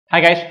Hi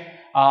guys,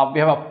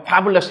 we have a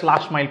fabulous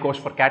last mile course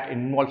for CAT. It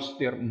involves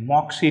their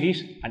mock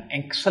series, an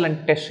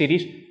excellent test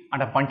series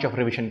and a bunch of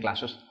revision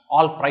classes,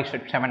 all priced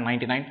at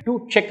 $7.99.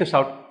 Do check this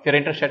out. If you're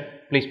interested,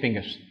 please ping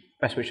us.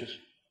 Best wishes.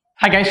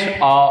 Hi guys,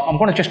 I'm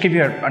going to just give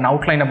you an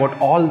outline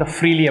about all the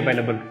freely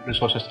available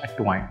resources at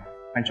 2iam.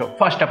 And so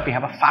first up, we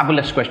have a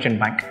fabulous question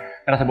bank.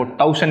 There are about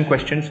 1,000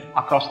 questions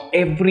across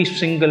every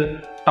single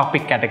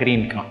topic category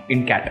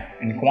in CAT,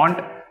 in Quant,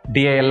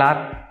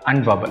 DILR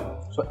and Verbal.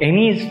 So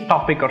any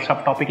topic or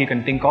subtopic you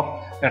can think of,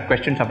 there are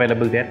questions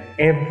available there.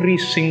 Every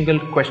single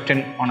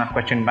question on our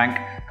question bank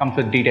comes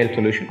with detailed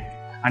solution.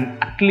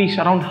 And at least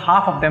around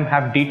half of them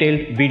have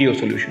detailed video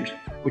solutions,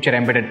 which are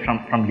embedded from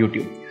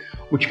YouTube,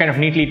 which kind of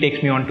neatly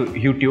takes me on to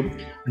YouTube.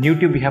 On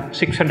YouTube, we have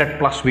 600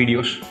 plus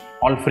videos,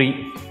 all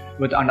free,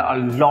 with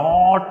a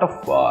lot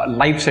of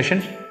live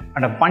sessions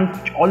and a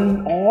bunch,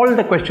 all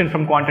the questions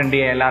from Quant and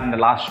DILR in the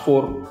last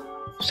 4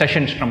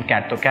 sessions from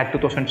CAT. So CAT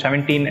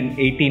 2017 and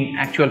 18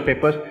 actual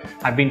papers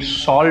have been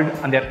solved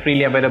and they're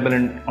freely available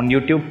on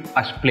YouTube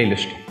as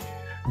playlist.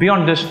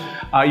 Beyond this,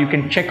 you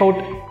can check out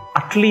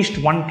at least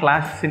one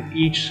class in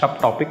each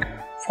subtopic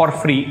for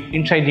free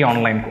inside the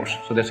online course.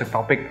 So there's a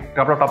couple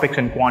of topics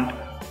in Quant,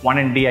 one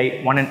in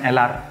DI, one in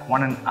LR,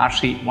 one in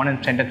RC, one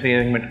in sentence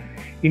rearrangement.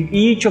 In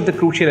each of the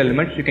crucial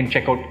elements, you can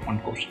check out one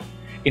course.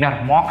 In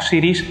our mock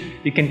series,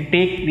 you can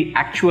take the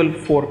actual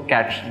 4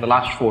 CATs, the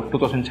last 4,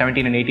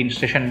 2017 and 18,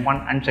 session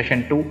 1 and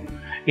session 2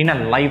 in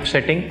a live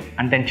setting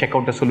and then check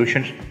out the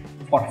solutions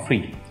for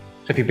free.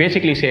 So if you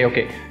basically say,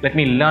 okay, let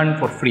me learn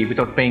for free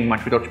without paying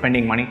much, without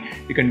spending money,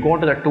 you can go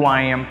to the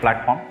 2iam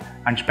platform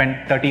and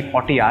spend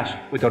 30-40 hours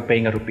without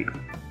paying a rupee.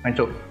 And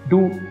so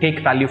do take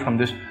value from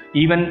this.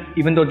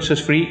 Even though this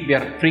is free, we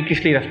are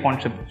freakishly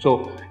responsive.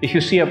 So if you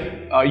see a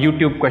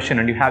YouTube question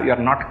and you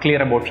are not clear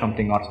about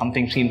something or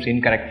something seems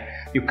incorrect,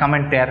 you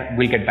comment there,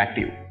 we'll get back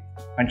to you.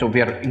 And so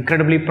we are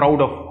incredibly proud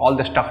of all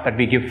the stuff that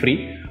we give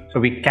free. So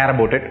we care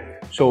about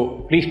it.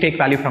 So please take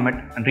value from it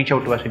and reach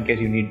out to us in case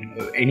you need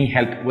any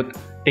help with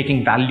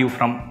taking value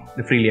from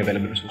the freely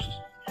available resources.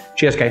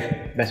 Cheers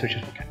guys. Best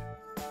wishes for CAT.